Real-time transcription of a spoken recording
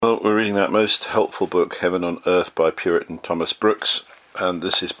Well, we're reading that most helpful book, Heaven on Earth, by Puritan Thomas Brooks, and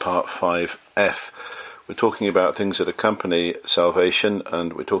this is part 5F. We're talking about things that accompany salvation,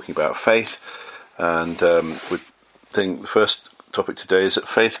 and we're talking about faith, and the first topic today is that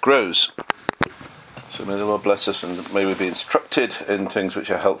faith grows. So may the Lord bless us, and may we be instructed in things which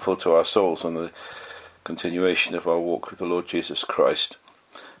are helpful to our souls and the continuation of our walk with the Lord Jesus Christ.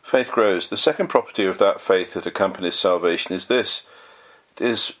 Faith grows. The second property of that faith that accompanies salvation is this: it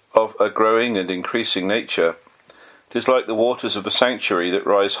is of a growing and increasing nature. It is like the waters of the sanctuary that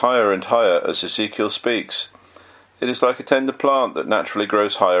rise higher and higher as Ezekiel speaks. It is like a tender plant that naturally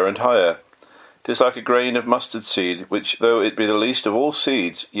grows higher and higher. It is like a grain of mustard seed, which, though it be the least of all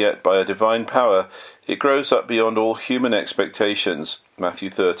seeds, yet by a divine power it grows up beyond all human expectations. Matthew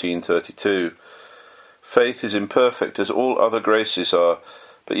 13:32. Faith is imperfect as all other graces are,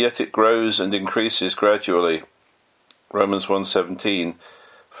 but yet it grows and increases gradually. Romans 1:17.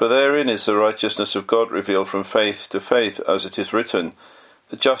 For therein is the righteousness of God revealed from faith to faith, as it is written,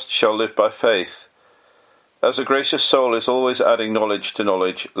 the just shall live by faith. As a gracious soul is always adding knowledge to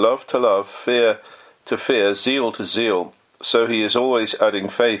knowledge, love to love, fear to fear, zeal to zeal, so he is always adding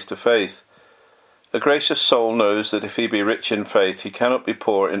faith to faith. A gracious soul knows that if he be rich in faith, he cannot be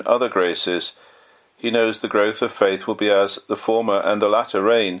poor in other graces. He knows the growth of faith will be as the former and the latter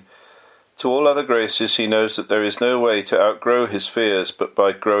rain. To all other graces he knows that there is no way to outgrow his fears but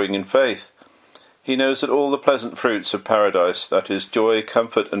by growing in faith. He knows that all the pleasant fruits of paradise, that is, joy,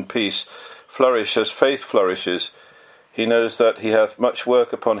 comfort, and peace, flourish as faith flourishes. He knows that he hath much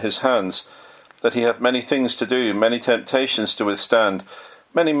work upon his hands, that he hath many things to do, many temptations to withstand,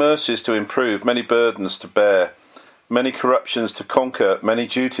 many mercies to improve, many burdens to bear, many corruptions to conquer, many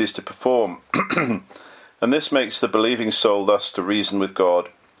duties to perform. And this makes the believing soul thus to reason with God.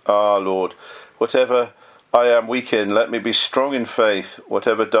 Ah, Lord, whatever I am weak in, let me be strong in faith.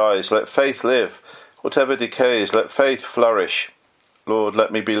 Whatever dies, let faith live. Whatever decays, let faith flourish. Lord,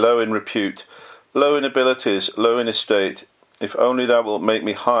 let me be low in repute, low in abilities, low in estate, if only thou wilt make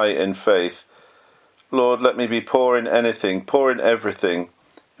me high in faith. Lord, let me be poor in anything, poor in everything,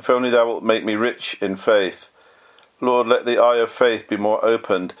 if only thou wilt make me rich in faith. Lord, let the eye of faith be more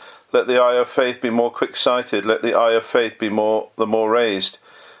opened, let the eye of faith be more quick-sighted, let the eye of faith be the more raised.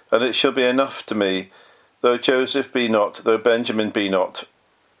 And it shall be enough to me, though Joseph be not, though Benjamin be not.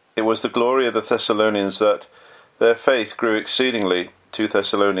 It was the glory of the Thessalonians that their faith grew exceedingly. 2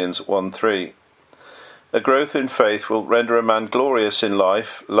 Thessalonians 1:3. A growth in faith will render a man glorious in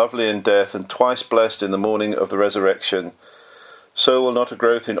life, lovely in death, and twice blessed in the morning of the resurrection. So will not a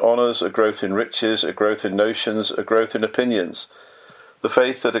growth in honours, a growth in riches, a growth in notions, a growth in opinions. The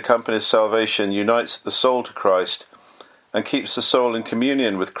faith that accompanies salvation unites the soul to Christ, and keeps the soul in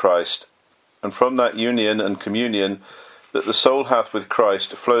communion with Christ, and from that union and communion that the soul hath with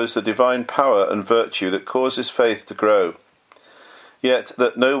Christ flows the divine power and virtue that causes faith to grow. Yet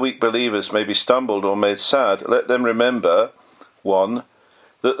that no weak believers may be stumbled or made sad, let them remember, 1.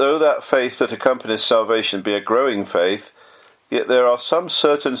 That though that faith that accompanies salvation be a growing faith, yet there are some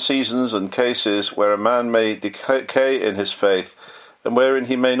certain seasons and cases where a man may decay in his faith, and wherein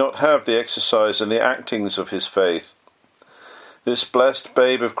he may not have the exercise and the actings of his faith. This blessed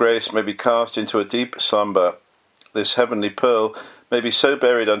babe of grace may be cast into a deep slumber. This heavenly pearl may be so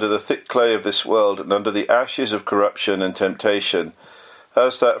buried under the thick clay of this world and under the ashes of corruption and temptation,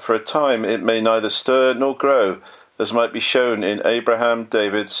 as that for a time it may neither stir nor grow, as might be shown in Abraham,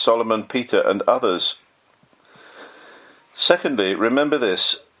 David, Solomon, Peter, and others. Secondly, remember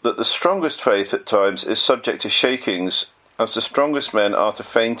this, that the strongest faith at times is subject to shakings, as the strongest men are to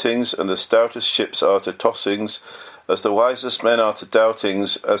faintings, and the stoutest ships are to tossings, as the wisest men are to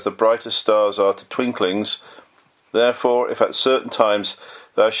doubtings, as the brightest stars are to twinklings. Therefore, if at certain times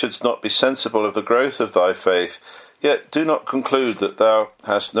thou shouldst not be sensible of the growth of thy faith, yet do not conclude that thou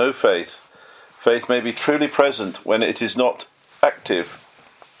hast no faith. Faith may be truly present when it is not active.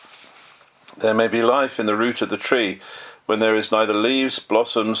 There may be life in the root of the tree, when there is neither leaves,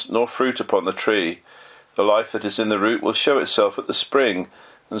 blossoms, nor fruit upon the tree. The life that is in the root will show itself at the spring,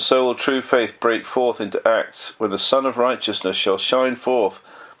 and so will true faith break forth into acts, when the Sun of Righteousness shall shine forth,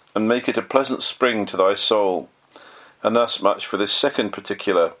 and make it a pleasant spring to thy soul. And thus much for this second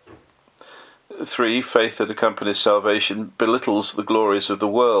particular. 3. Faith that accompanies salvation belittles the glories of the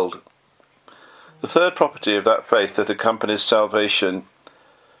world. The third property of that faith that accompanies salvation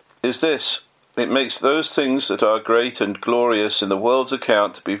is this: it makes those things that are great and glorious in the world's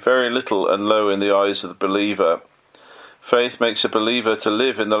account to be very little and low in the eyes of the believer. Faith makes a believer to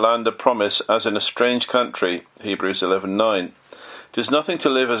live in the land of promise as in a strange country. Hebrews 11:9. It is nothing to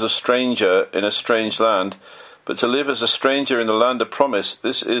live as a stranger in a strange land, but to live as a stranger in the land of promise,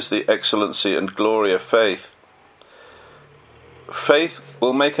 this is the excellency and glory of faith. Faith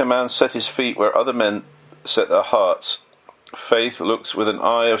will make a man set his feet where other men set their hearts. Faith looks with an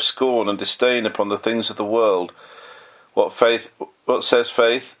eye of scorn and disdain upon the things of the world. What says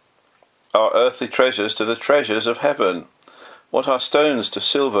faith? Are earthly treasures to the treasures of heaven? What are stones to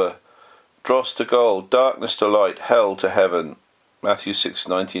silver, dross to gold, darkness to light, hell to heaven? Matthew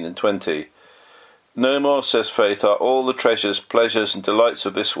 6:19 and 20. No more, says faith, are all the treasures, pleasures, and delights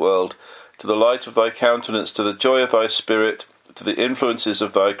of this world, to the light of thy countenance, to the joy of thy spirit, to the influences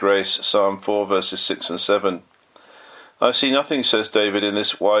of thy grace. Psalm 4 verses 6 and 7. I see nothing, says David, in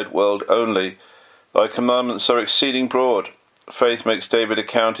this wide world only. Thy commandments are exceeding broad. Faith makes David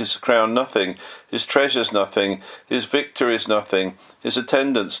account his crown nothing, his treasures nothing, his victories nothing, his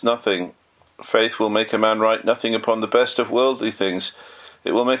attendance nothing. Faith will make a man write nothing upon the best of worldly things.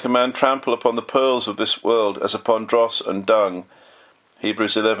 It will make a man trample upon the pearls of this world as upon dross and dung.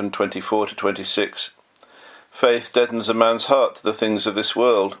 Hebrews 11:24-26. Faith deadens a man's heart to the things of this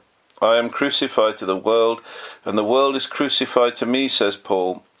world. I am crucified to the world, and the world is crucified to me, says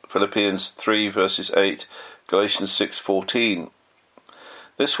Paul. Philippians 3 verses 8, Galatians 6:14.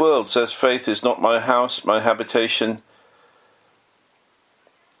 This world, says faith, is not my house, my habitation.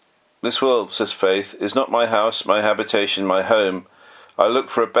 This world, says faith, is not my house, my habitation, my home. I look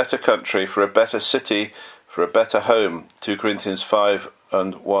for a better country, for a better city, for a better home. 2 Corinthians 5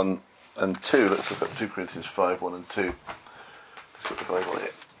 and 1 and 2. Let's look at 2 Corinthians 5, 1 and 2. Let's look at the Bible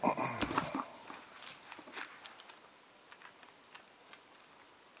here.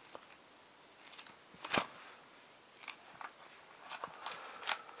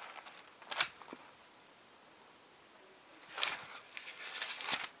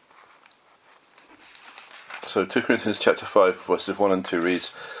 So 2 Corinthians chapter 5 verses 1 and 2 reads,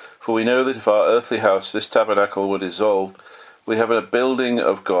 For we know that if our earthly house, this tabernacle, were dissolved, we have a building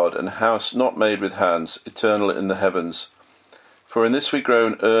of God, an house not made with hands, eternal in the heavens. For in this we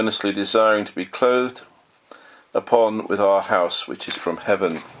groan earnestly, desiring to be clothed upon with our house, which is from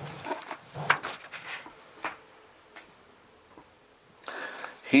heaven.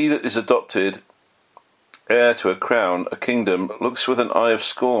 He that is adopted, heir to a crown, a kingdom, looks with an eye of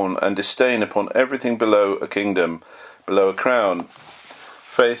scorn and disdain upon everything below a kingdom, below a crown.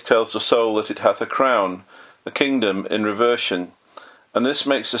 Faith tells the soul that it hath a crown, a kingdom in reversion, and this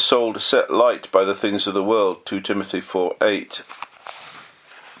makes the soul to set light by the things of the world. 2 Timothy 4:8.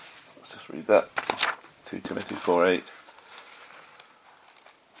 Let's just read that. 2 Timothy 4:8.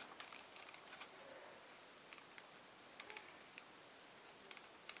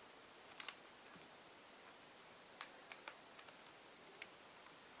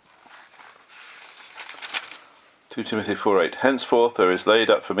 Timothy 4:8. Henceforth there is laid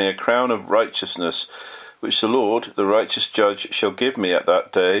up for me a crown of righteousness, which the Lord, the righteous judge, shall give me at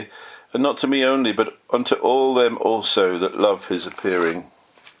that day, and not to me only, but unto all them also that love his appearing.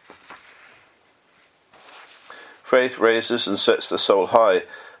 Faith raises and sets the soul high,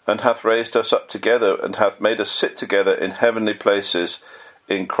 and hath raised us up together, and hath made us sit together in heavenly places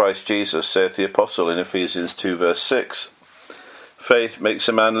in Christ Jesus, saith the Apostle in Ephesians 2 verse 6. Faith makes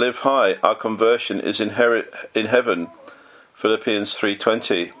a man live high. Our conversion is in heaven. Philippians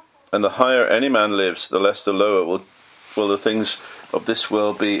 3:20. And the higher any man lives, the less the lower will the things of this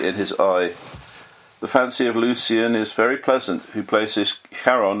world be in his eye. The fancy of Lucian is very pleasant, who places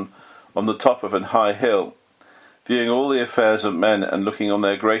Charon on the top of an high hill, viewing all the affairs of men and looking on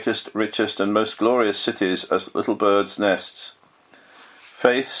their greatest, richest, and most glorious cities as little birds' nests.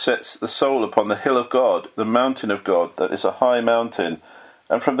 Faith sets the soul upon the hill of God, the mountain of God, that is a high mountain,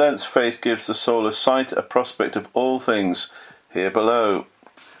 and from thence faith gives the soul a sight, a prospect of all things here below.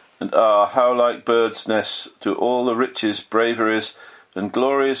 And how like birds' nests do all the riches, braveries, and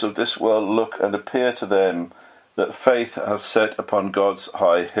glories of this world look and appear to them that faith hath set upon God's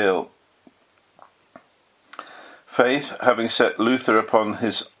high hill. Faith, having set Luther upon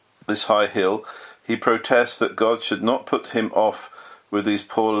this high hill, he protests that God should not put him off with these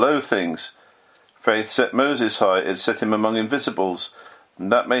poor low things. Faith set Moses high, it set him among invisibles,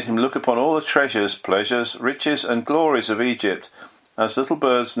 and that made him look upon all the treasures, pleasures, riches, and glories of Egypt as little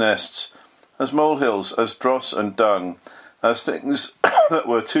birds' nests, as molehills, as dross and dung, as things that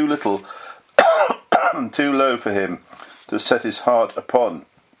were too little, too low for him to set his heart upon.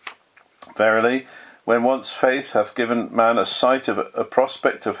 Verily, when once faith hath given man a sight of a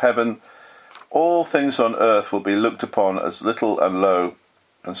prospect of heaven, all things on earth will be looked upon as little and low.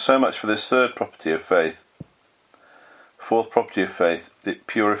 And so much for this third property of faith. Fourth property of faith, it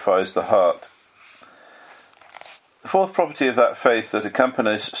purifies the heart. The fourth property of that faith that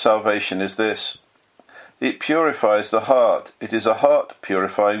accompanies salvation is this: It purifies the heart. It is a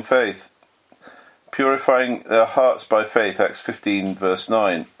heart-purifying faith. Purifying their hearts by faith, Acts 15, verse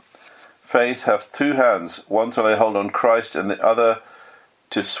 9. Faith hath two hands, one to lay hold on Christ, and the other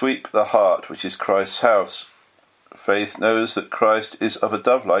to sweep the heart, which is Christ's house. Faith knows that Christ is of a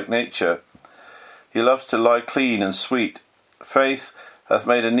dove-like nature. He loves to lie clean and sweet. Faith hath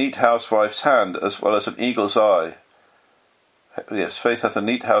made a neat housewife's hand as well as an eagle's eye. Yes, faith hath a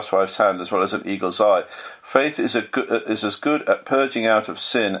neat housewife's hand as well as an eagle's eye. Faith is as good at purging out of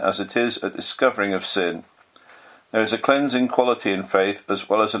sin as it is at discovering of sin. There is a cleansing quality in faith as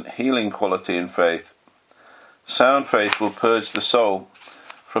well as a healing quality in faith. Sound faith will purge the soul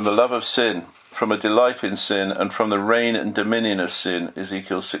from the love of sin, from a delight in sin, and from the reign and dominion of sin,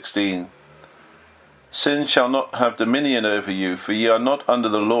 Ezekiel 16. Sin shall not have dominion over you, for ye are not under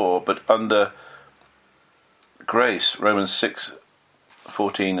the law, but under grace, Romans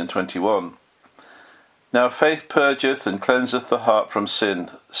 6:14 and 21. Now faith purgeth and cleanseth the heart from sin,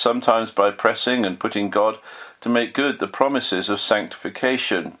 sometimes by pressing and putting God to make good the promises of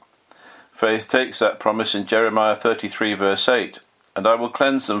sanctification. Faith takes that promise in Jeremiah 33 verse 8, and I will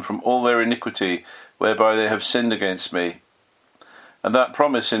cleanse them from all their iniquity, whereby they have sinned against me. And that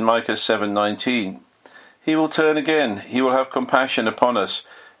promise in Micah 7:19, He will turn again, He will have compassion upon us,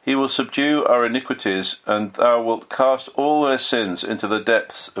 He will subdue our iniquities, and thou wilt cast all their sins into the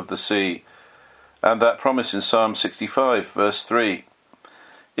depths of the sea. And that promise in Psalm 65, verse 3.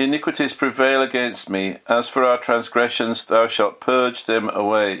 Iniquities prevail against me, as for our transgressions thou shalt purge them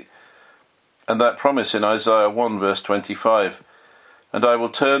away. And that promise in Isaiah 1, verse 25. And I will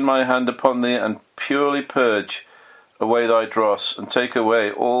turn my hand upon thee, and purely purge away thy dross, and take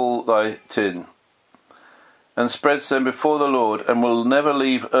away all thy tin. And spreads them before the Lord, and will never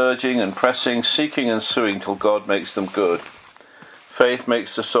leave urging and pressing, seeking and suing till God makes them good. Faith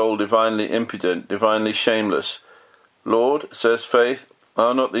makes the soul divinely impudent, divinely shameless. Lord, says faith,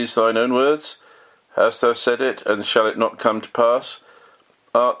 are not these thine own words? Hast thou said it, and shall it not come to pass?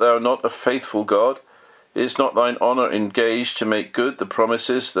 Art thou not a faithful God? Is not thine honour engaged to make good the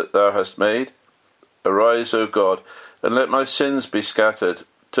promises that thou hast made? Arise, O God, and let my sins be scattered.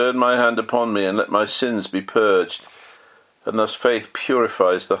 Turn my hand upon me, and let my sins be purged. And thus faith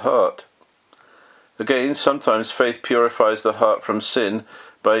purifies the heart. Again, sometimes faith purifies the heart from sin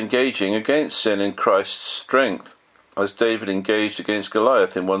by engaging against sin in Christ's strength, as David engaged against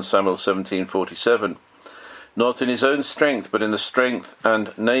Goliath in 1 Samuel 17:47. Not in his own strength, but in the strength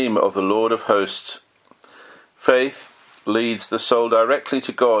and name of the Lord of hosts. Faith leads the soul directly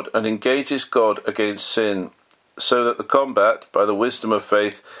to God and engages God against sin, so that the combat, by the wisdom of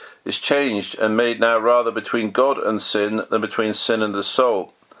faith, is changed and made now rather between God and sin than between sin and the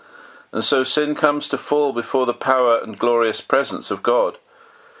soul. And so sin comes to fall before the power and glorious presence of God.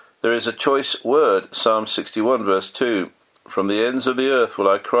 There is a choice word, Psalm 61 verse 2, From the ends of the earth will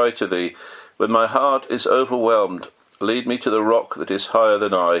I cry to thee, when my heart is overwhelmed, lead me to the rock that is higher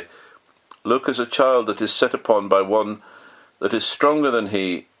than I. Look as a child that is set upon by one that is stronger than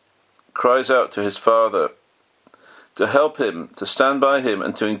he, cries out to his father, to help him, to stand by him,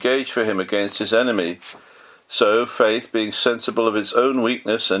 and to engage for him against his enemy. So, faith, being sensible of its own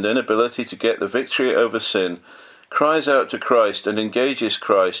weakness and inability to get the victory over sin, cries out to Christ and engages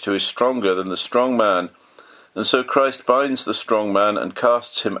Christ, who is stronger than the strong man, and so Christ binds the strong man and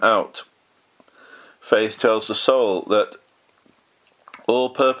casts him out. Faith tells the soul that all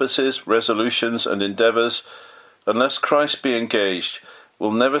purposes, resolutions, and endeavours, unless Christ be engaged,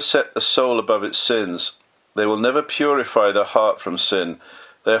 will never set the soul above its sins. They will never purify the heart from sin.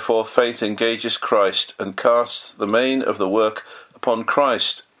 Therefore faith engages Christ and casts the main of the work upon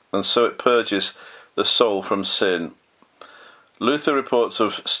Christ, and so it purges the soul from sin. Luther reports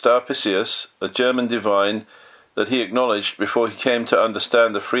of Starpicius, a German divine, that he acknowledged before he came to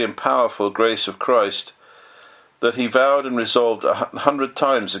understand the free and powerful grace of Christ, that he vowed and resolved 100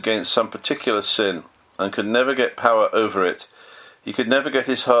 times against some particular sin, and could never get power over it. He could never get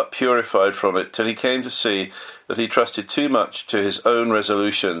his heart purified from it, till he came to see that he trusted too much to his own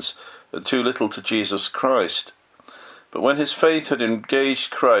resolutions, and too little to Jesus Christ. But when his faith had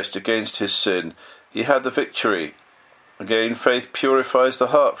engaged Christ against his sin, he had the victory. Again, faith purifies the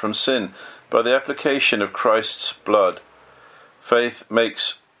heart from sin by the application of Christ's blood. Faith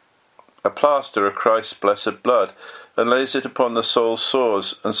makes a plaster of Christ's blessed blood, and lays it upon the soul's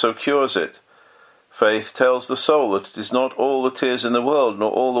sores, and so cures it. Faith tells the soul that it is not all the tears in the world,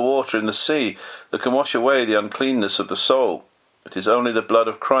 nor all the water in the sea, that can wash away the uncleanness of the soul. It is only the blood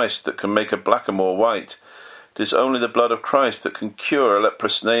of Christ that can make a blackamoor white. It is only the blood of Christ that can cure a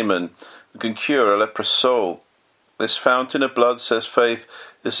leprous Naaman, that can cure a leprous soul. This fountain of blood, says faith,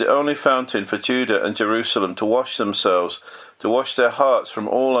 is the only fountain for Judah and Jerusalem to wash themselves, to wash their hearts from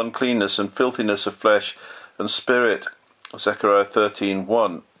all uncleanness and filthiness of flesh and spirit. Zechariah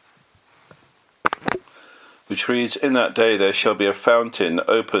 13:1, which reads, In that day there shall be a fountain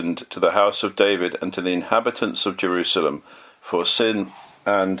opened to the house of David and to the inhabitants of Jerusalem for sin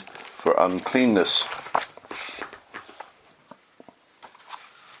and for uncleanness.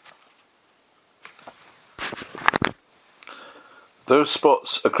 Those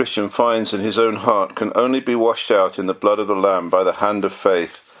spots a Christian finds in his own heart can only be washed out in the blood of the Lamb by the hand of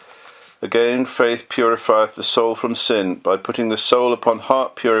faith. Again, faith purifieth the soul from sin by putting the soul upon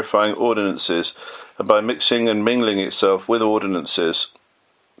heart-purifying ordinances and by mixing and mingling itself with ordinances.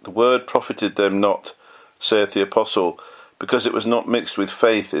 The word profited them not, saith the Apostle, because it was not mixed with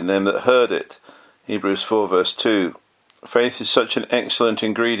faith in them that heard it. Hebrews 4 verse 2. Faith is such an excellent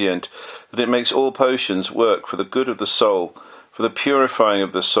ingredient that it makes all potions work for the good of the soul, for the purifying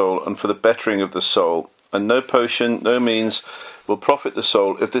of the soul, and for the bettering of the soul, and no potion, no means, will profit the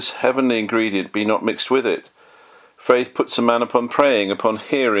soul if this heavenly ingredient be not mixed with it. Faith puts a man upon praying, upon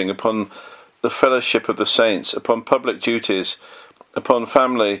hearing, upon the fellowship of the saints, upon public duties, upon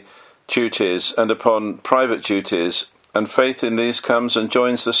family duties, and upon private duties, and faith in these comes and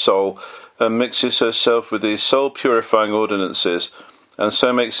joins the soul, and mixes herself with these soul-purifying ordinances, and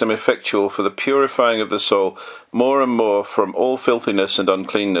so makes them effectual for the purifying of the soul more and more from all filthiness and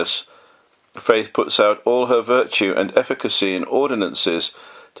uncleanness. Faith puts out all her virtue and efficacy in ordinances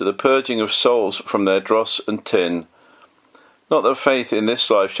to the purging of souls from their dross and tin. Not that faith in this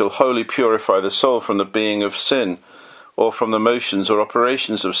life shall wholly purify the soul from the being of sin, or from the motions or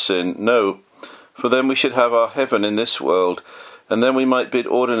operations of sin, no, for then we should have our heaven in this world, and then we might bid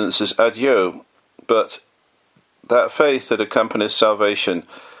ordinances adieu, but that faith that accompanies salvation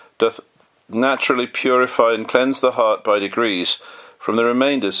doth naturally purify and cleanse the heart by degrees from the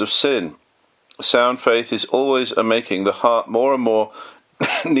remainders of sin. Sound faith is always a making the heart more and more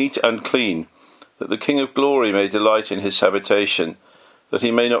neat and clean, that the King of glory may delight in his habitation, that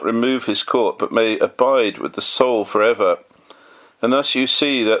he may not remove his court, but may abide with the soul forever. And thus you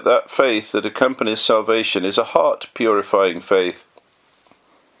see that that faith that accompanies salvation is a heart-purifying faith.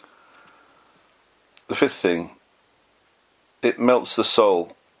 The fifth thing, it melts the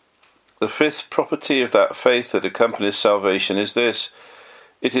soul. The fifth property of that faith that accompanies salvation is this: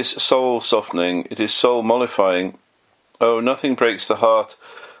 it is soul-softening, it is soul-mollifying. Oh, nothing breaks the heart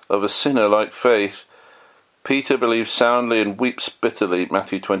of a sinner like faith. Peter believes soundly and weeps bitterly,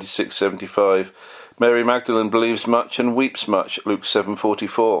 Matthew 26:75. Mary Magdalene believes much and weeps much, Luke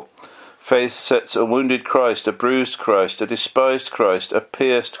 7:44. Faith sets a wounded Christ, a bruised Christ, a despised Christ, a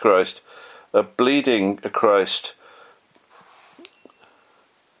pierced Christ, a bleeding Christ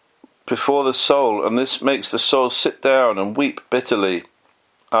before the soul, and this makes the soul sit down and weep bitterly.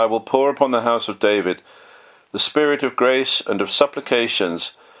 I will pour upon the house of David the spirit of grace and of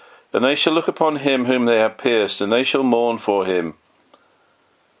supplications, and they shall look upon him whom they have pierced, and they shall mourn for him.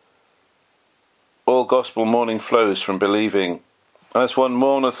 All gospel mourning flows from believing. As one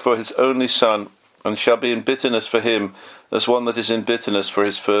mourneth for his only son, and shall be in bitterness for him, as one that is in bitterness for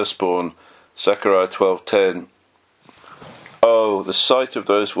his firstborn. Zechariah 12:10. Oh, the sight of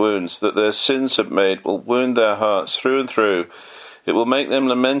those wounds that their sins have made will wound their hearts through and through. It will make them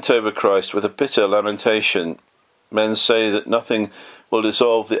lament over Christ with a bitter lamentation. Men say that nothing will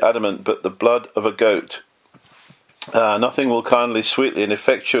dissolve the adamant but the blood of a goat. Nothing will kindly, sweetly, and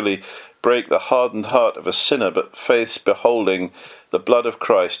effectually break the hardened heart of a sinner but faith's beholding the blood of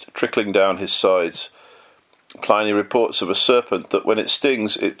Christ trickling down his sides. Pliny reports of a serpent that when it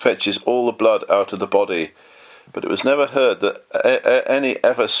stings it fetches all the blood out of the body, but it was never heard that any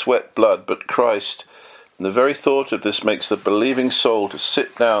ever sweat blood but Christ, and the very thought of this makes the believing soul to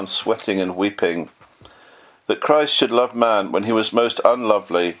sit down sweating and weeping. That Christ should love man when he was most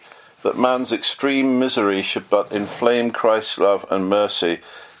unlovely, that man's extreme misery should but inflame Christ's love and mercy,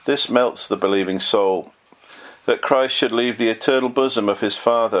 this melts the believing soul. That Christ should leave the eternal bosom of his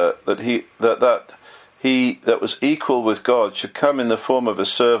Father, that he that was equal with God should come in the form of a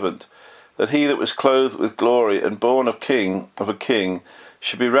servant, that he that was clothed with glory and born of a king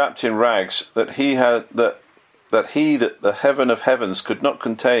should be wrapped in rags, that the heaven of heavens could not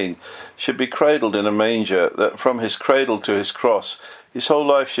contain should be cradled in a manger, that from his cradle to his cross his whole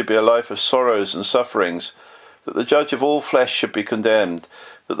life should be a life of sorrows and sufferings, that the judge of all flesh should be condemned,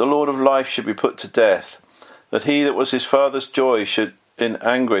 that the Lord of life should be put to death, that he that was his Father's joy should in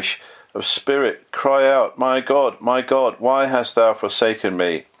anguish of spirit cry out, my God, why hast thou forsaken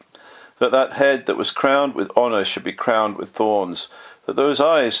me? That head that was crowned with honour should be crowned with thorns, that those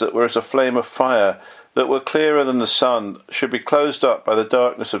eyes that were as a flame of fire that were clearer than the sun should be closed up by the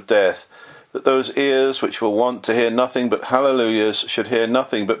darkness of death, that those ears which were wont to hear nothing but hallelujahs should hear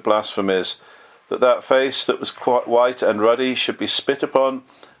nothing but blasphemies, that face that was quite white and ruddy should be spit upon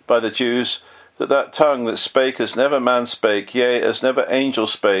by the Jews, that tongue that spake as never man spake, yea, as never angel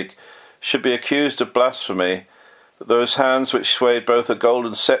spake, should be accused of blasphemy, that those hands which swayed both a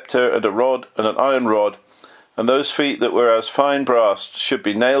golden sceptre and a rod and an iron rod, and those feet that were as fine brass should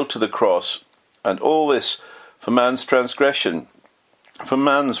be nailed to the cross, and all this for man's transgression, for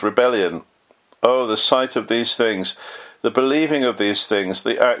man's rebellion. Oh, the sight of these things, the believing of these things,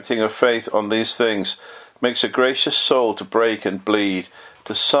 the acting of faith on these things, makes a gracious soul to break and bleed,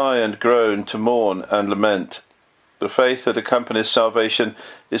 to sigh and groan, to mourn and lament. The faith that accompanies salvation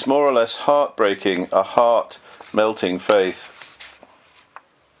is more or less heart-breaking, a heart-melting faith.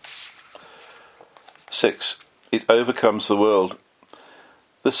 6. It overcomes the world.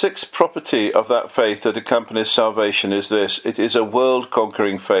 The sixth property of that faith that accompanies salvation is this: it is a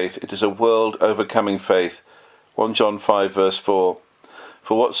world-conquering faith, it is a world-overcoming faith. 1 John 5 verse 4.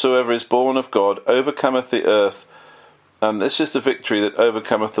 For whatsoever is born of God overcometh the earth, and this is the victory that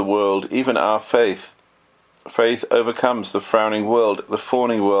overcometh the world, even our faith. Faith overcomes the frowning world, the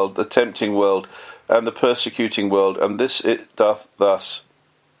fawning world, the tempting world, and the persecuting world, and this it doth thus.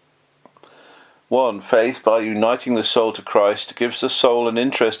 1. Faith, by uniting the soul to Christ, gives the soul an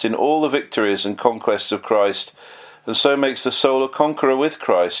interest in all the victories and conquests of Christ, and so makes the soul a conqueror with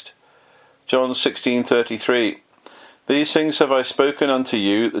Christ. John 16:33. These things have I spoken unto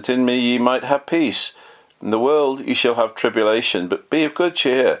you, that in me ye might have peace. In the world ye shall have tribulation, but be of good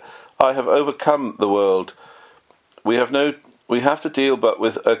cheer. I have overcome the world. We have to deal but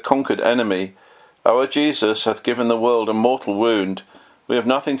with a conquered enemy. Our Jesus hath given the world a mortal wound. We have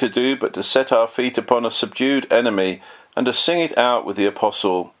nothing to do but to set our feet upon a subdued enemy, and to sing it out with the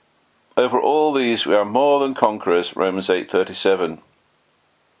apostle. Over all these we are more than conquerors, Romans 8:37.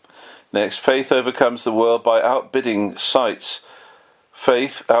 Next, faith overcomes the world by outbidding sights.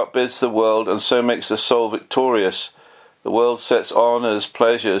 Faith outbids the world and so makes the soul victorious. The world sets honours,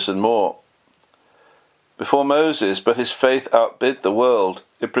 pleasures and more before Moses, but his faith outbid the world.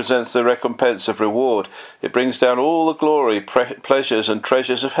 It presents the recompense of reward. It brings down all the glory, pleasures and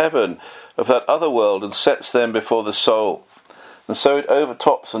treasures of heaven, of that other world, and sets them before the soul. And so it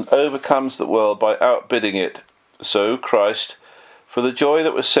overtops and overcomes the world by outbidding it. So Christ, for the joy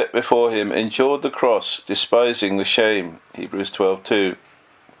that was set before him, endured the cross, despising the shame. Hebrews 12:2.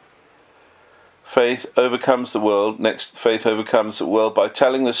 Faith overcomes the world. Next, faith overcomes the world by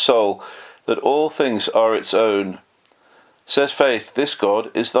telling the soul that all things are its own. Says faith, this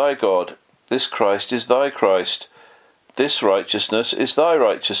God is thy God, this Christ is thy Christ, this righteousness is thy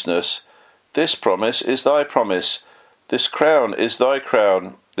righteousness, this promise is thy promise, this crown is thy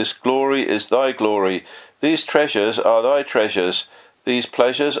crown, this glory is thy glory, these treasures are thy treasures, these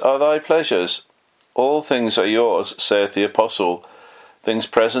pleasures are thy pleasures. All things are yours, saith the apostle. Things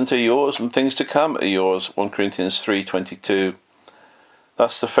present are yours, and things to come are yours. 1 Corinthians 3:22.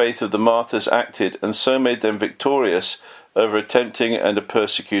 Thus the faith of the martyrs acted, and so made them victorious over a tempting and a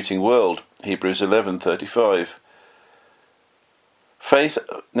persecuting world. Hebrews 11:35. Faith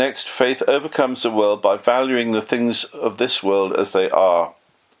overcomes the world by valuing the things of this world as they are.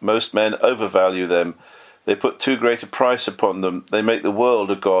 Most men overvalue them. They put too great a price upon them. They make the world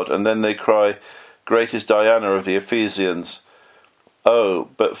a god, and then they cry, "Great is Diana of the Ephesians." Oh,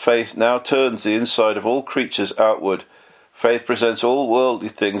 but faith now turns the inside of all creatures outward. Faith presents all worldly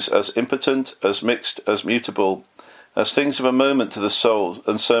things as impotent, as mixed, as mutable, as things of a moment to the soul,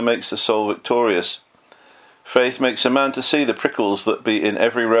 and so makes the soul victorious. Faith makes a man to see the prickles that be in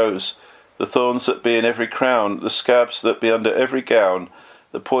every rose, the thorns that be in every crown, the scabs that be under every gown,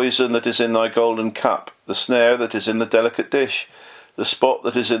 the poison that is in thy golden cup, the snare that is in the delicate dish, the spot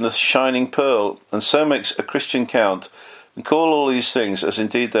that is in the shining pearl, and so makes a Christian count, and call all these things, as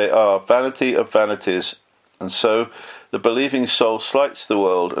indeed they are, vanity of vanities. And so the believing soul slights the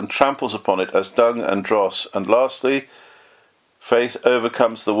world and tramples upon it as dung and dross. And lastly, faith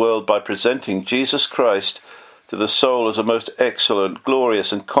overcomes the world by presenting Jesus Christ to the soul as a most excellent,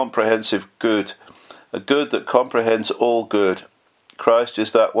 glorious and comprehensive good, a good that comprehends all good. Christ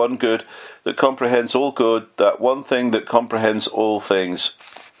is that one good that comprehends all good, that one thing that comprehends all things.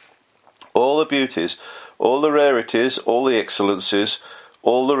 All the beauties, all the rarities, all the excellencies,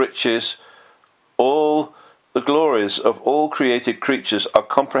 all the riches, all the glories of all created creatures are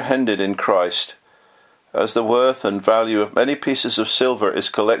comprehended in Christ. As the worth and value of many pieces of silver is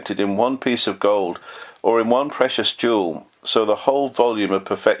collected in one piece of gold, or in one precious jewel, so the whole volume of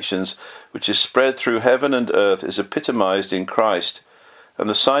perfections which is spread through heaven and earth is epitomized in Christ. and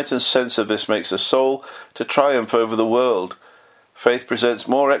the sight and sense of this makes the soul to triumph over the world. Faith presents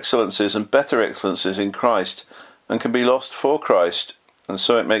more excellencies and better excellencies in Christ, and can be lost for Christ, and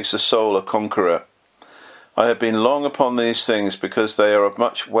so it makes the soul a conqueror. I have been long upon these things, because they are of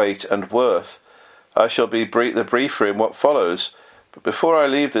much weight and worth. I shall be the briefer in what follows, but before I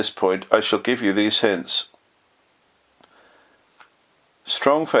leave this point, I shall give you these hints.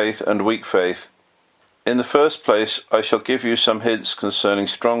 Strong faith and weak faith. In the first place, I shall give you some hints concerning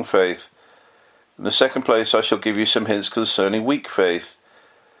strong faith. In the second place, I shall give you some hints concerning weak faith.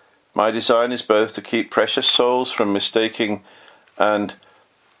 My design is both to keep precious souls from mistaking and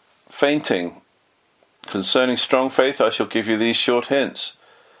fainting. Concerning strong faith, I shall give you these short hints.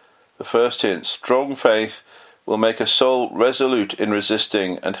 The first hint: strong faith will make a soul resolute in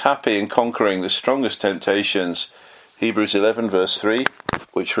resisting and happy in conquering the strongest temptations. Hebrews 11 verse 3,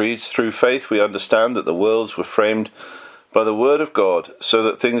 which reads, "Through faith we understand that the worlds were framed by the word of God, so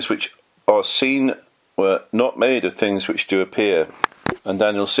that things which are seen were not made of things which do appear." And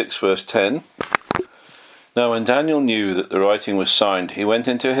Daniel 6 verse 10, "Now when Daniel knew that the writing was signed, he went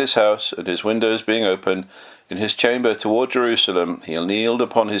into his house, and his windows being open, in his chamber toward Jerusalem, he kneeled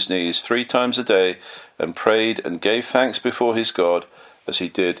upon his knees 3 times a day, and prayed and gave thanks before his God, as he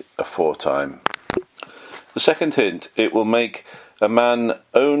did aforetime." The second hint: it will make a man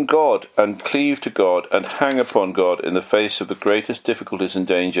own God and cleave to God and hang upon God in the face of the greatest difficulties and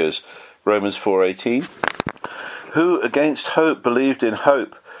dangers. Romans 4:18, "Who against hope believed in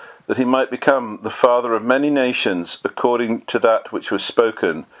hope, that he might become the father of many nations, according to that which was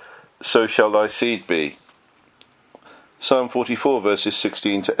spoken, so shall thy seed be." Psalm 44 verses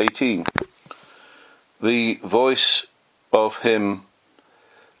 16 to 18, "The voice of him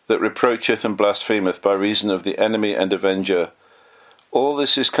that reproacheth and blasphemeth by reason of the enemy and avenger. All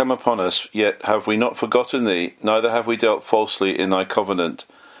this is come upon us, yet have we not forgotten thee, neither have we dealt falsely in thy covenant.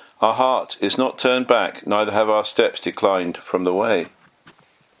 Our heart is not turned back, neither have our steps declined from the way."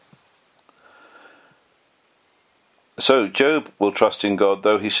 So Job will trust in God,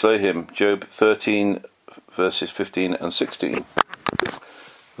 though he slay him. Job 13 verses 15 and 16.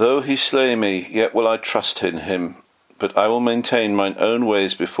 "Though he slay me, yet will I trust in him. But I will maintain mine own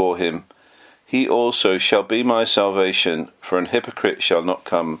ways before him. He also shall be my salvation, for an hypocrite shall not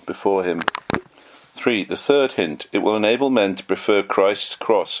come before him." 3. The third hint: it will enable men to prefer Christ's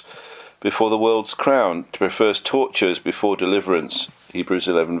cross before the world's crown, to prefer tortures before deliverance. Hebrews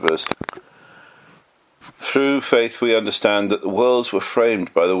 11 verse 3. "Through faith we understand that the worlds were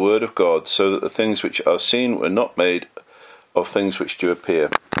framed by the word of God, so that the things which are seen were not made of things which do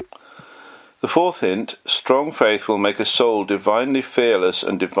appear." The fourth hint: strong faith will make a soul divinely fearless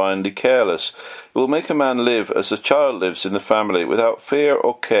and divinely careless. It will make a man live as a child lives in the family, without fear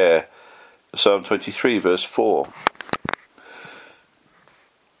or care. Psalm 23 verse 4.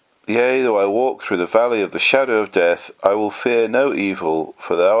 "Yea, though I walk through the valley of the shadow of death, I will fear no evil,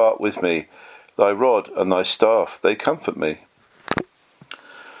 for thou art with me. Thy rod and thy staff, they comfort me."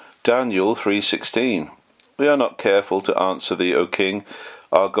 Daniel 3:16, "We are not careful to answer thee, O King.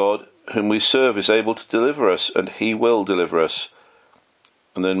 Our God, whom we serve, is able to deliver us, and he will deliver us."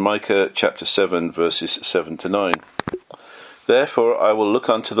 And then Micah chapter 7 verses 7 to 9. "Therefore I will look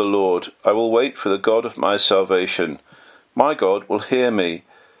unto the Lord, I will wait for the God of my salvation. My God will hear me.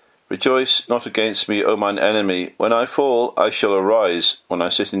 Rejoice not against me, O mine enemy. When I fall, I shall arise. When I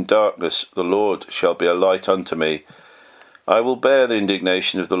sit in darkness, the Lord shall be a light unto me. I will bear the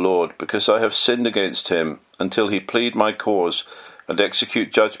indignation of the Lord, because I have sinned against him, until he plead my cause, and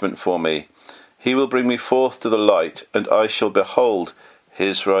execute judgment for me. He will bring me forth to the light, and I shall behold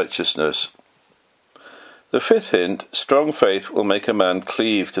his righteousness." The fifth hint: strong faith will make a man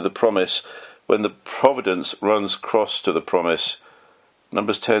cleave to the promise when the providence runs cross to the promise.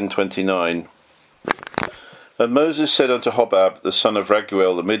 Numbers 10:29. "And Moses said unto Hobab, the son of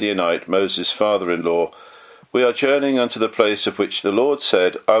Raguel the Midianite, Moses' father-in-law, We are journeying unto the place of which the Lord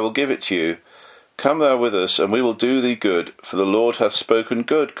said, I will give it to you. Come thou with us, and we will do thee good, for the Lord hath spoken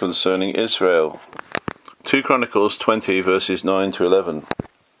good concerning Israel." 2 Chronicles 20 verses 9 to 11.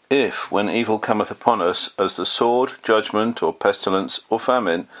 "If, when evil cometh upon us, as the sword, judgment, or pestilence, or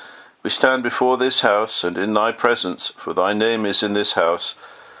famine, we stand before this house, and in thy presence, for thy name is in this house,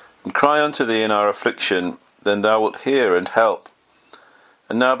 and cry unto thee in our affliction, then thou wilt hear and help.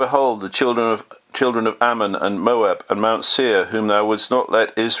 And now behold, the children of Ammon and Moab and Mount Seir, whom thou wouldst not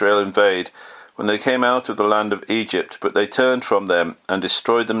let Israel invade, when they came out of the land of Egypt, but they turned from them, and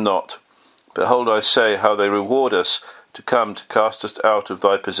destroyed them not. Behold, I say, how they reward us, to come to cast us out of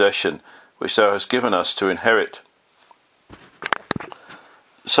thy possession, which thou hast given us to inherit.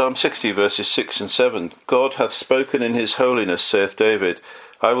 Psalm 60 verses 6 and 7. God hath spoken in his holiness, saith David.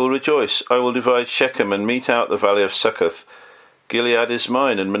 I will rejoice, I will divide Shechem and mete out the valley of Succoth. Gilead is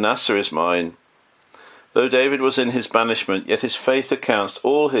mine, and Manasseh is mine. Though David was in his banishment, yet his faith accounts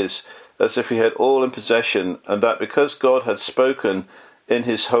all his, as if he had all in possession, and that because God had spoken in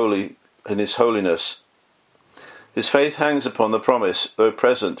his holiness. His faith hangs upon the promise, though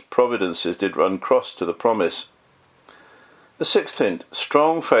present providences did run cross to the promise. The sixth hint,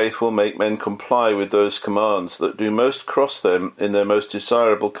 strong faith will make men comply with those commands that do most cross them in their most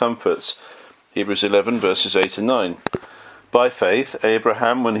desirable comforts. Hebrews 11 verses 8 and 9. By faith,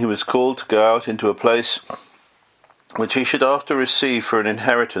 Abraham, when he was called to go out into a place which he should after receive for an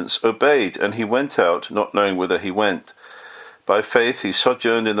inheritance, obeyed, and he went out, not knowing whither he went. By faith he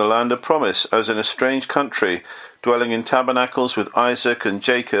sojourned in the land of promise, as in a strange country, dwelling in tabernacles with Isaac and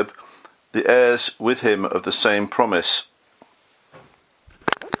Jacob, the heirs with him of the same promise.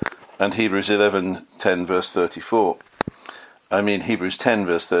 And Hebrews 10 verse 34. Hebrews 10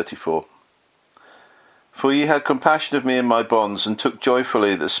 verse 34. For ye had compassion of me in my bonds, and took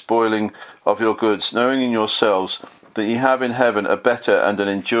joyfully the spoiling of your goods, knowing in yourselves that ye have in heaven a better and an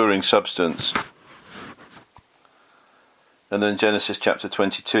enduring substance. And then Genesis chapter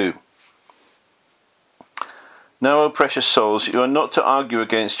 22. Now, O precious souls, you are not to argue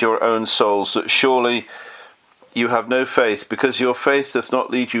against your own souls, that surely you have no faith, because your faith doth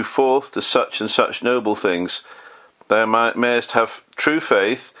not lead you forth to such and such noble things. Thou mayest have true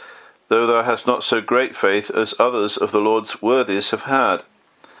faith, though thou hast not so great faith as others of the Lord's worthies have had.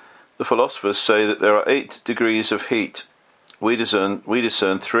 The philosophers say that there are 8 degrees of heat. We discern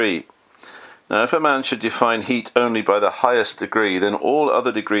 3. Now, if a man should define heat only by the highest degree, then all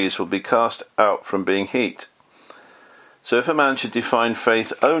other degrees will be cast out from being heat. So if a man should define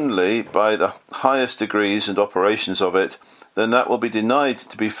faith only by the highest degrees and operations of it, then that will be denied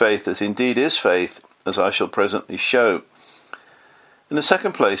to be faith that indeed is faith, as I shall presently show. In the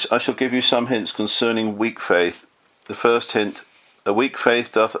second place, I shall give you some hints concerning weak faith. The first hint, a weak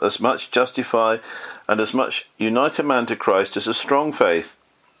faith doth as much justify and as much unite a man to Christ as a strong faith.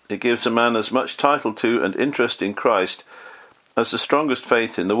 It gives a man as much title to and interest in Christ as the strongest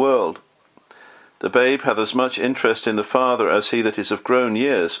faith in the world. The babe hath as much interest in the father as he that is of grown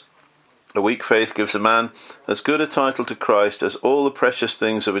years. A weak faith gives a man as good a title to Christ as all the precious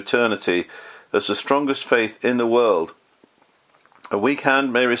things of eternity, as the strongest faith in the world. A weak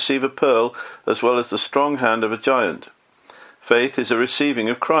hand may receive a pearl as well as the strong hand of a giant. Faith is a receiving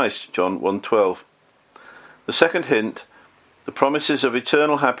of Christ, John 1:12. The second hint, the promises of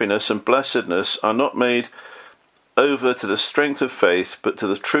eternal happiness and blessedness are not made over to the strength of faith, but to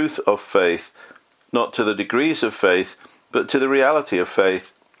the truth of faith, not to the degrees of faith, but to the reality of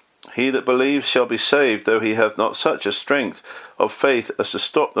faith. He that believes shall be saved, though he have not such a strength of faith as to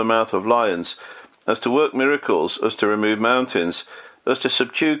stop the mouth of lions, as to work miracles, as to remove mountains, as to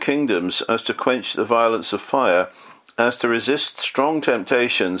subdue kingdoms, as to quench the violence of fire, as to resist strong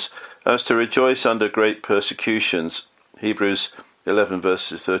temptations, as to rejoice under great persecutions. Hebrews 11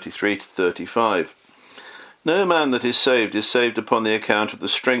 verses 33 to 35. No man that is saved upon the account of the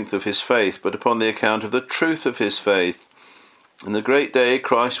strength of his faith, but upon the account of the truth of his faith. In the great day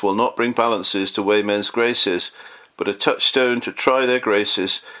Christ will not bring balances to weigh men's graces, but a touchstone to try their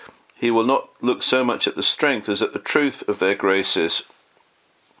graces. He will not look so much at the strength as at the truth of their graces.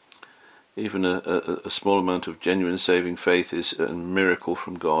 Even a small amount of genuine saving faith is a miracle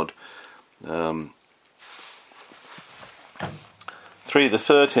from God. 3. The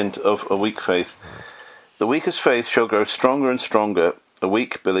third hint of a weak faith. The weakest faith shall grow stronger and stronger. A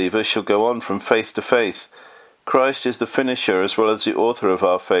weak believer shall go on from faith to faith. Christ is the finisher as well as the author of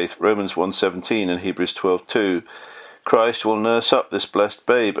our faith, Romans 1:17 and Hebrews 12:2. Christ will nurse up this blessed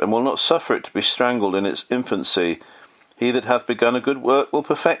babe, and will not suffer it to be strangled in its infancy. He that hath begun a good work will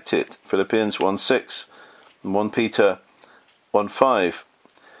perfect it, Philippians 1:6 and 1 Peter 1:5.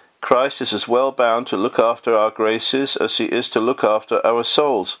 Christ is as well bound to look after our graces as he is to look after our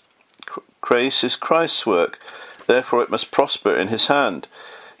souls. Grace is Christ's work, therefore it must prosper in his hand.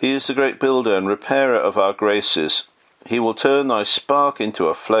 He is the great builder and repairer of our graces. He will turn thy spark into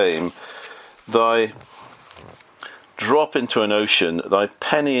a flame, thy drop into an ocean, thy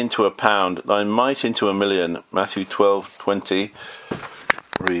penny into a pound, thy mite into a million. Matthew 12:20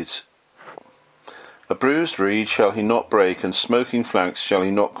 reads, A bruised reed shall he not break, and smoking flax shall he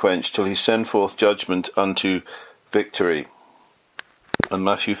not quench, till he send forth judgment unto victory. And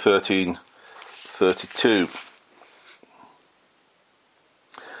Matthew 13:32.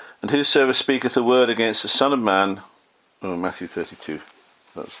 And whosoever speaketh a word against the Son of Man, Matthew 32,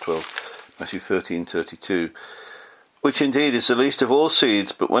 that's 12, Matthew 13:32. which indeed is the least of all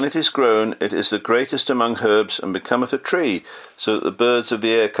seeds, but when it is grown, it is the greatest among herbs, and becometh a tree, so that the birds of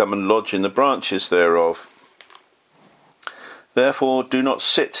the air come and lodge in the branches thereof. Therefore do not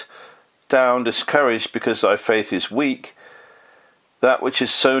sit down discouraged because thy faith is weak. That which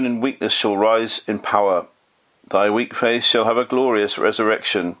is sown in weakness shall rise in power. Thy weak faith shall have a glorious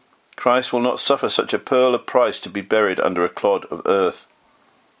resurrection. Christ will not suffer such a pearl of price to be buried under a clod of earth.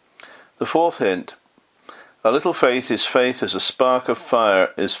 The fourth hint. A little faith is faith as a spark of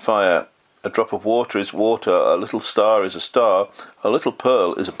fire is fire. A drop of water is water. A little star is a star. A little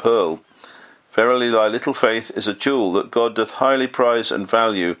pearl is a pearl. Verily thy little faith is a jewel that God doth highly prize and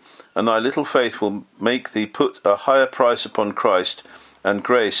value, and thy little faith will make thee put a higher price upon Christ and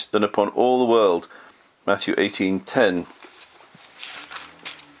grace than upon all the world. Matthew 18:10.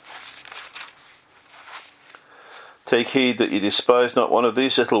 Take heed that ye despise not one of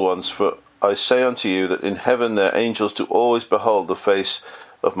these little ones, for I say unto you that in heaven their angels do always behold the face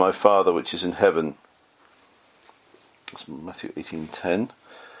of my Father which is in heaven. That's Matthew 18:10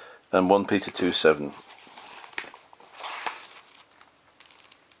 and 1 Peter 2:7.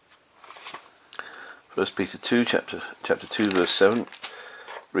 First Peter 2, chapter 2, verse 7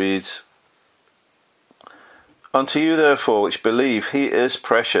 reads, Unto you therefore which believe he is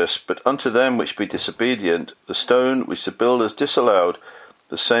precious, but unto them which be disobedient, the stone which the builders disallowed,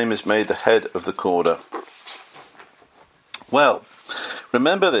 the same is made the head of the corner. Well,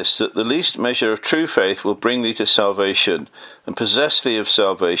 remember this, that the least measure of true faith will bring thee to salvation, and possess thee of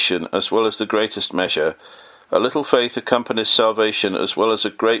salvation, as well as the greatest measure. A little faith accompanies salvation as well as a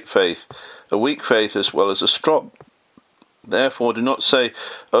great faith, a weak faith as well as a strong. Therefore do not say,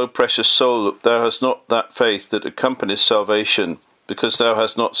 O precious soul, thou hast not that faith that accompanies salvation, because thou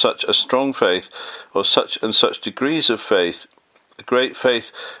hast not such a strong faith, or such and such degrees of faith. A great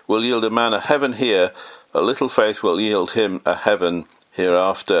faith will yield a man a heaven here, a little faith will yield him a heaven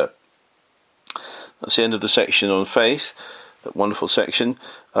hereafter. That's the end of the section on faith, that wonderful section.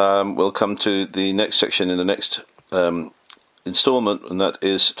 We'll come to the next section in the next instalment, and that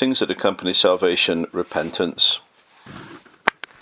is things that accompany salvation, repentance.